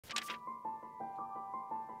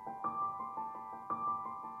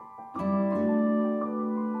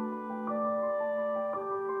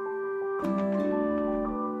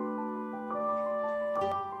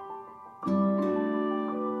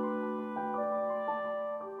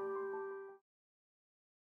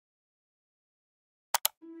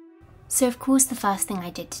So of course the first thing I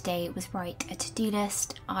did today was write a to-do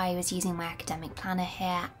list. I was using my academic planner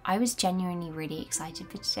here. I was genuinely really excited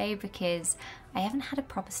for today because I haven't had a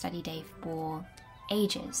proper study day for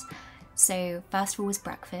ages. So first of all was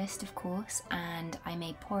breakfast, of course, and I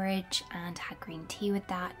made porridge and had green tea with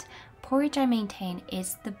that. Porridge, I maintain,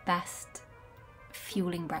 is the best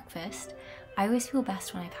fueling breakfast. I always feel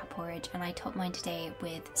best when I've had porridge, and I topped mine today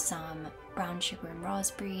with some brown sugar and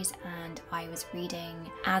raspberries, and I was reading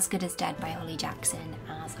As Good as Dead by Holly Jackson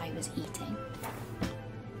as I was eating.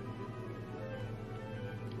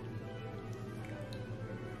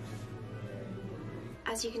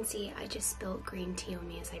 As you can see, I just spilled green tea on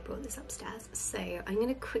me as I brought this upstairs, so I'm going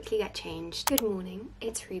to quickly get changed. Good morning,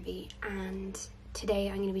 it's Ruby, and today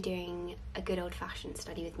I'm going to be doing a good old-fashioned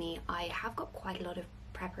study with me. I have got quite a lot of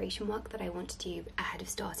preparation work that I want to do ahead of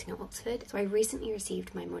starting at Oxford. So I recently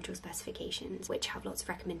received my module specifications, which have lots of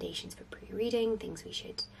recommendations for pre-reading, things we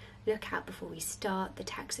should look at before we start, the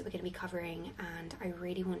text that we're going to be covering, and I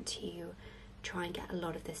really want to try and get a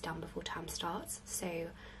lot of this done before term starts so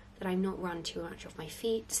that I'm not run too much off my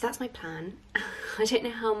feet. So that's my plan. I don't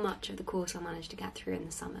know how much of the course I'll manage to get through in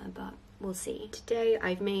the summer, but we'll see. Today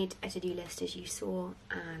I've made a to-do list, as you saw,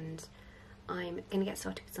 and I'm going to get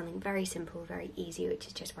started with something very simple, very easy, which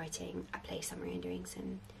is just writing a play summary and doing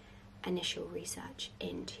some initial research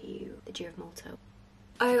into the Jew of Malta.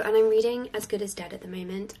 Oh, and I'm reading As Good as Dead at the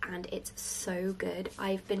moment, and it's so good.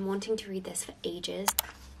 I've been wanting to read this for ages.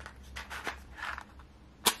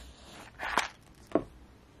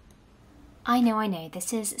 I know,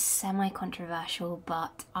 this is semi-controversial,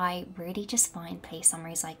 but I really just find play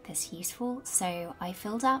summaries like this useful, so I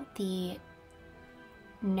filled out the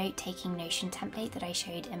note-taking Notion template that I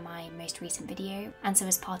showed in my most recent video, and so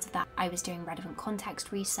as part of that I was doing relevant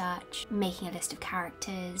context research, making a list of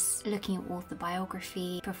characters, looking at author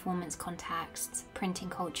biography, performance contexts, printing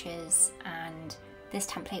cultures, and this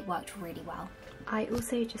template worked really well. I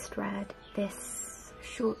also just read this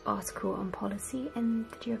short article on policy in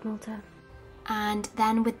the Jew of Malta. And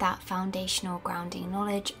then with that foundational grounding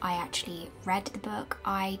knowledge, I actually read the book.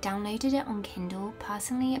 I downloaded it on Kindle.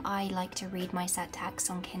 Personally, I like to read my set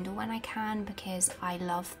text on Kindle when I can because I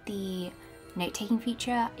love the note-taking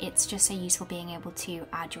feature. It's just so useful being able to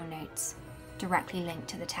add your notes directly linked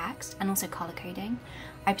to the text, and also colour coding.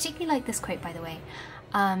 I particularly like this quote, by the way.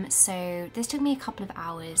 So this took me a couple of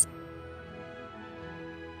hours.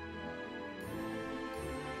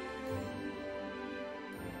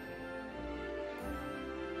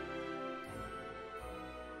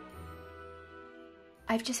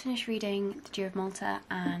 I've just finished reading The Jew of Malta,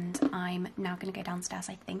 and I'm now going to go downstairs,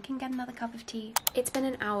 I think, and get another cup of tea. It's been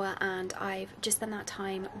an hour and I've just spent that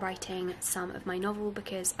time writing some of my novel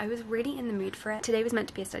because I was really in the mood for it. Today was meant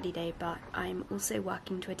to be a study day, but I'm also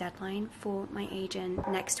working to a deadline for my agent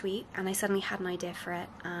next week, and I suddenly had an idea for it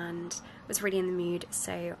and was really in the mood,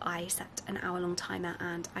 so I set an hour-long timer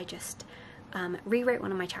and I just rewrote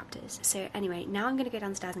one of my chapters. So anyway, now I'm going to go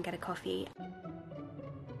downstairs and get a coffee.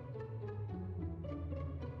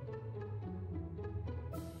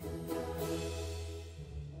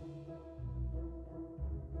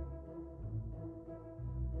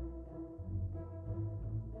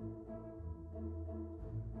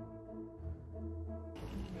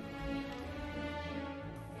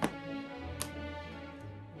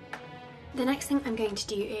 The next thing I'm going to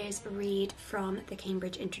do is read from the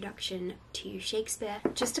Cambridge Introduction to Shakespeare,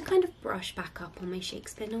 just to kind of brush back up on my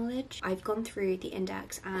Shakespeare knowledge. I've gone through the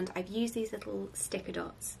index and I've used these little sticker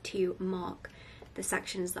dots to mark the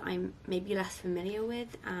sections that I'm maybe less familiar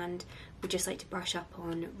with and would just like to brush up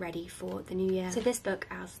on ready for the new year. So this book,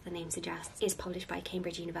 as the name suggests, is published by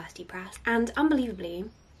Cambridge University Press, and unbelievably,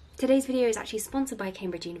 today's video is actually sponsored by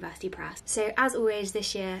Cambridge University Press. So as always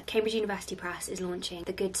this year, Cambridge University Press is launching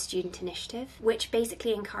the Good Student Initiative, which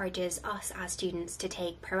basically encourages us as students to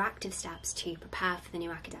take proactive steps to prepare for the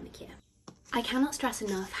new academic year. I cannot stress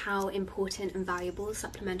enough how important and valuable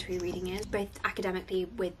supplementary reading is, both academically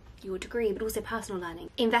with your degree, but also personal learning.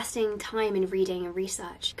 Investing time in reading and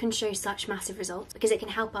research can show such massive results because it can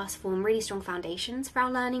help us form really strong foundations for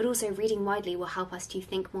our learning, but also reading widely will help us to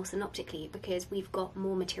think more synoptically because we've got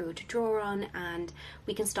more material to draw on and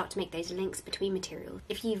we can start to make those links between materials.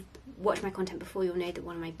 If you've watched my content before, you'll know that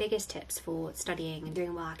one of my biggest tips for studying and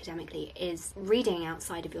doing well academically is reading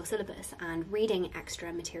outside of your syllabus and reading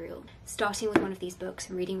extra material. Starting with one of these books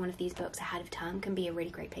and reading one of these books ahead of term can be a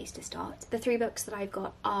really great place to start. The three books that I've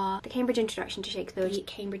got are the Cambridge Introduction to Shakespeare, the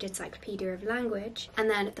Cambridge Encyclopedia of Language, and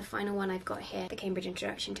then the final one I've got here, the Cambridge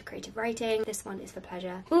Introduction to Creative Writing. This one is for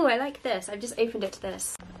pleasure. Oh, I like this. I've just opened it to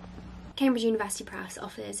this. Cambridge University Press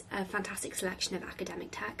offers a fantastic selection of academic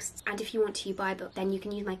texts, and if you want to buy a book, then you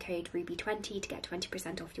can use my code RUBY20 to get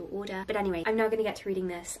 20% off your order. But anyway, I'm now going to get to reading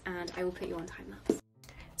this, and I will put you on time lapse.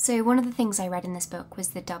 So one of the things I read in this book was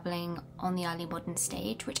the doubling on the early modern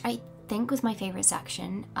stage, which I think was my favourite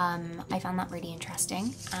section. I found that really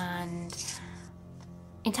interesting, and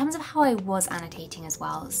in terms of how I was annotating as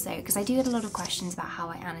well, so because I do get a lot of questions about how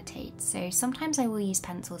I annotate, so sometimes I will use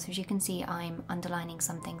pencil, so as you can see I'm underlining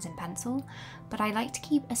some things in pencil, but I like to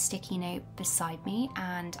keep a sticky note beside me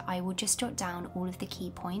and I will just jot down all of the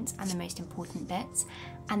key points and the most important bits,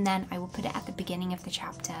 and then I will put it at the beginning of the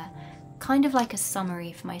chapter, kind of like a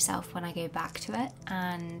summary for myself when I go back to it,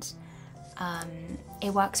 and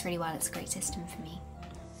it works really well. It's a great system for me.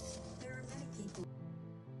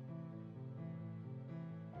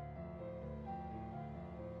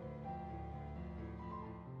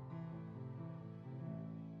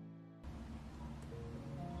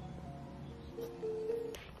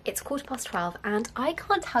 It's 12:15 and I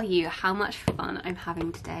can't tell you how much fun I'm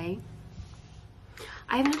having today.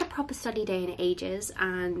 I haven't had a proper study day in ages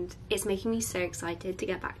and it's making me so excited to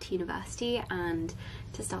get back to university and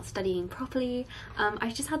to start studying properly.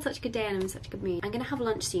 I've just had such a good day and I'm in such a good mood. I'm going to have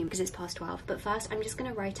lunch soon because it's past 12, but first I'm just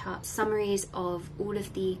going to write up summaries of all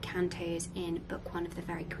of the cantos in book 1 of The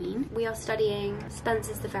Faerie Queene. We are studying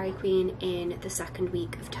Spenser's The Faerie Queene in the second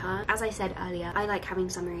week of term. As I said earlier, I like having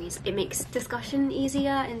summaries. It makes discussion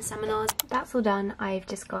easier in seminars. That's all done. I've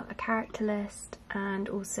just got a character list and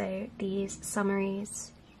also these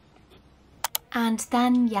summaries. And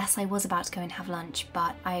then, yes, I was about to go and have lunch,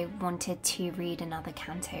 but I wanted to read another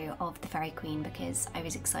canto of The Faerie Queene because I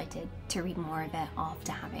was excited to read more of it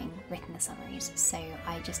after having written the summaries. So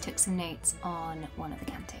I just took some notes on one of the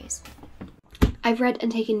cantos. I've read and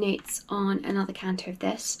taken notes on another canto of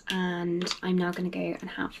this, and I'm now going to go and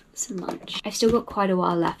have some lunch. I've still got quite a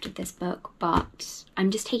while left of this book, but I'm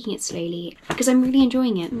just taking it slowly because I'm really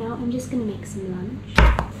enjoying it. Now I'm just going to make some lunch.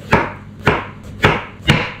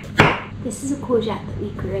 This is a courgette that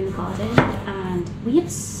we grew in the garden, and we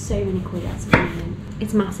have so many courgettes at the moment.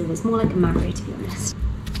 It's massive, it's more like a mango to be honest.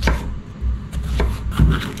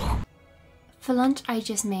 For lunch I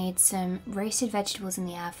just made some roasted vegetables in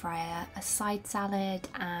the air fryer, a side salad,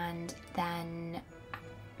 and then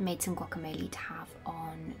made some guacamole to have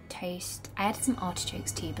on toast. I added some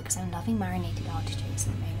artichokes too because I'm loving marinated artichokes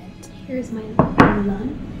at the moment. Here's my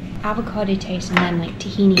lunch. Avocado toast and then like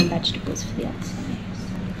tahini and vegetables for the other side.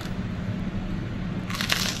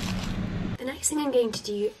 The next thing I'm going to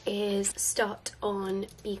do is start on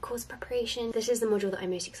the course preparation. This is the module that I'm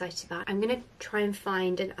most excited about. I'm going to try and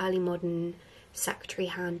find an early modern secretary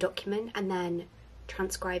hand document and then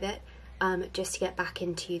transcribe it just to get back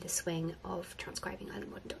into the swing of transcribing early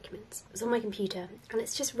modern documents. It's on my computer and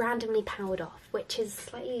it's just randomly powered off, which is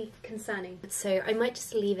slightly concerning. So I might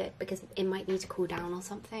just leave it because it might need to cool down or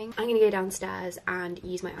something. I'm going to go downstairs and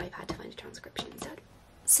use my iPad to find a transcription instead.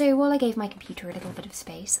 So while I gave my computer a little bit of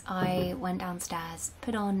space, I went downstairs,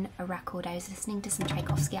 put on a record. I was listening to some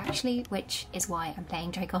Tchaikovsky actually, which is why I'm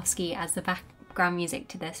playing Tchaikovsky as the background music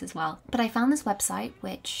to this as well. But I found this website,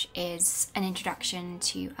 which is an introduction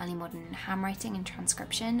to early modern handwriting and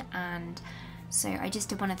transcription, and so I just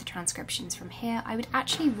did one of the transcriptions from here. I would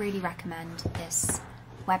actually really recommend this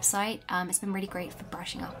website. It's been really great for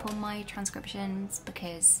brushing up on my transcriptions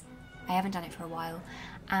because I haven't done it for a while.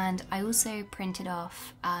 And I also printed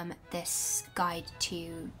off this guide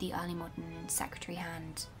to the early modern secretary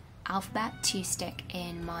hand alphabet to stick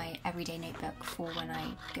in my everyday notebook for when I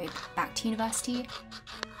go back to university.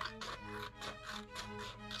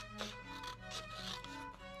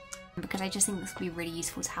 Because I just think this would be really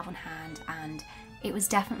useful to have on hand, and it was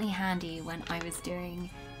definitely handy when I was doing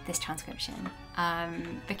this transcription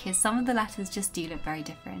because some of the letters just do look very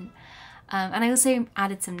different. And I also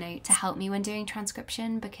added some notes to help me when doing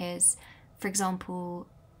transcription because, for example,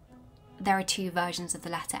 there are 2 versions of the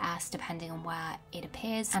letter S depending on where it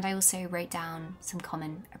appears, and I also wrote down some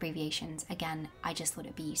common abbreviations. Again, I just thought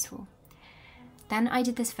it'd be useful. Then I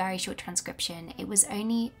did this very short transcription. It was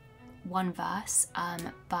only 1 verse,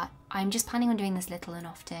 but I'm just planning on doing this little and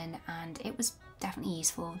often, and it was definitely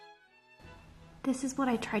useful. This is what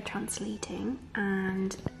I tried translating,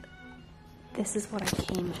 and this is what I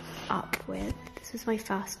came up with. This was my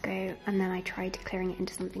first go, and then I tried clearing it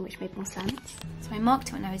into something which made more sense. So I marked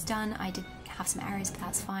it when I was done. I did have some errors, but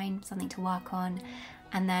that's fine, something to work on.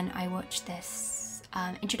 And then I watched this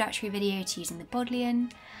introductory video to using the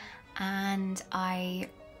Bodleian, and I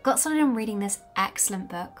Got started on reading this excellent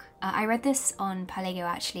book. I read this on Palego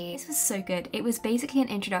actually. This was so good. It was basically an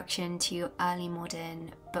introduction to early modern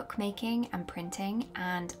bookmaking and printing,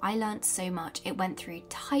 and I learnt so much. It went through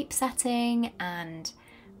typesetting and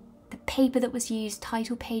the paper that was used,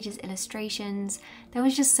 title pages, illustrations. There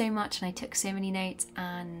was just so much, and I took so many notes,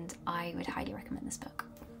 and I would highly recommend this book.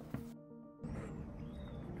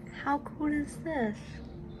 How cool is this?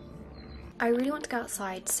 I really want to go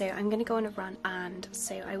outside, so I'm going to go on a run, and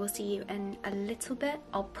so I will see you in a little bit.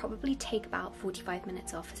 I'll probably take about 45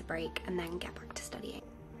 minutes off as a break and then get back to studying.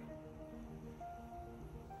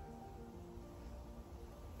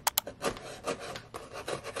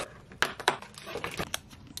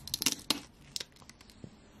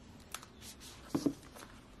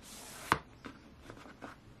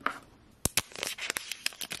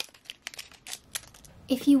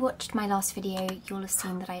 If you watched my last video, you'll have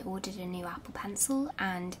seen that I ordered a new Apple Pencil,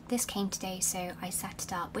 and this came today, so I set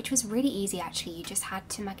it up, which was really easy actually. You just had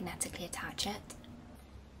to magnetically attach it.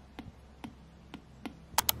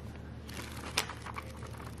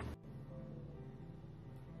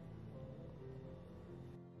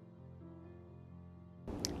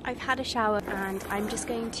 I've had a shower and I'm just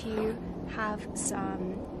going to have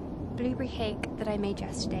some blueberry cake that I made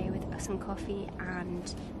yesterday with some coffee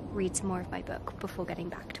and read some more of my book before getting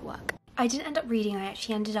back to work. I didn't end up reading, I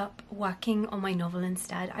actually ended up working on my novel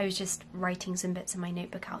instead. I was just writing some bits in my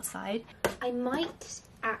notebook outside. I might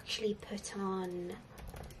actually put on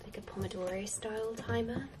like a Pomodoro style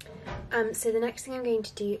timer. So the next thing I'm going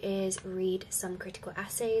to do is read some critical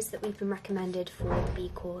essays that we've been recommended for the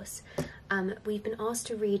B course. We've been asked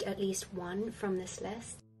to read at least one from this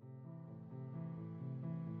list.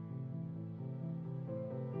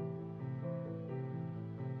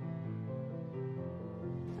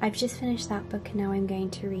 I've just finished that book and now I'm going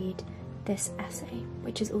to read this essay,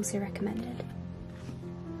 which is also recommended.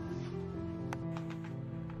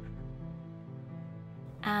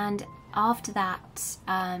 And after that,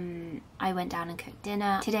 I went down and cooked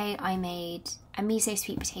dinner. Today I made a miso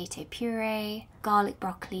sweet potato puree, garlic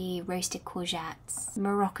broccoli, roasted courgettes,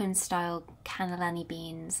 Moroccan style cannellini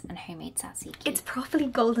beans, and homemade tzatziki. It's properly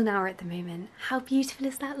golden hour at the moment. How beautiful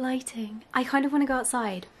is that lighting? I kind of want to go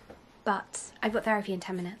outside, but I've got therapy in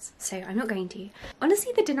 10 minutes, so I'm not going to.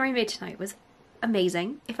 Honestly, the dinner I made tonight was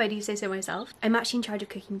amazing, if I do say so myself. I'm actually in charge of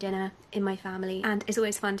cooking dinner in my family, and it's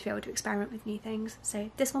always fun to be able to experiment with new things, so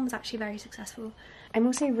this one was actually very successful. I'm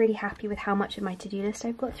also really happy with how much of my to-do list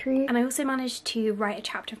I've got through, and I also managed to write a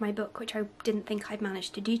chapter of my book, which I didn't think I'd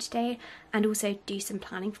managed to do today, and also do some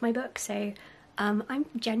planning for my book, so I'm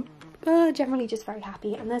generally just very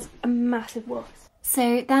happy, and there's a massive wasp.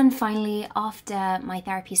 So then finally, after my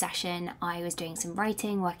therapy session, I was doing some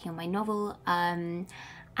writing, working on my novel, and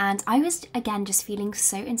I was again just feeling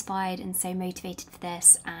so inspired and so motivated for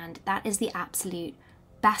this, and that is the absolute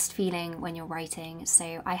best feeling when you're writing.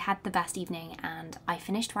 So I had the best evening and I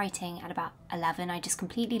finished writing at about 11. I just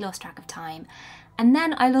completely lost track of time, and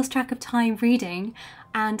then I lost track of time reading,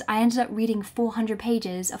 and I ended up reading 400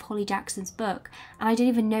 pages of Holly Jackson's book, and I didn't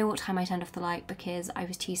even know what time I turned off the light because I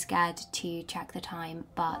was too scared to check the time.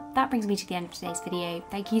 But that brings me to the end of today's video.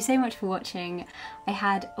 Thank you so much for watching. I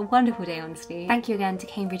had a wonderful day, honestly. Thank you again to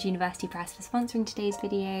Cambridge University Press for sponsoring today's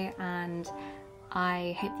video, and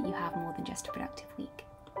I hope that you have more than just a productive week.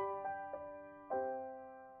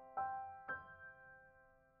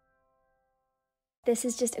 This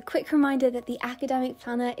is just a quick reminder that the academic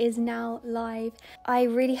planner is now live. I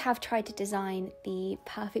really have tried to design the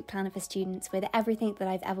perfect planner for students with everything that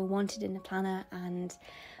I've ever wanted in a planner, and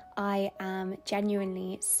I am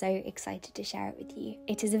genuinely so excited to share it with you.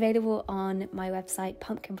 It is available on my website,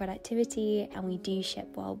 Pumpkin Productivity, and we do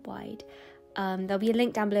ship worldwide. There'll be a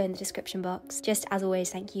link down below in the description box. Just as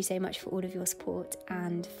always, thank you so much for all of your support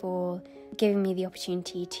and for giving me the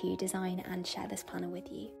opportunity to design and share this planner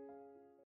with you.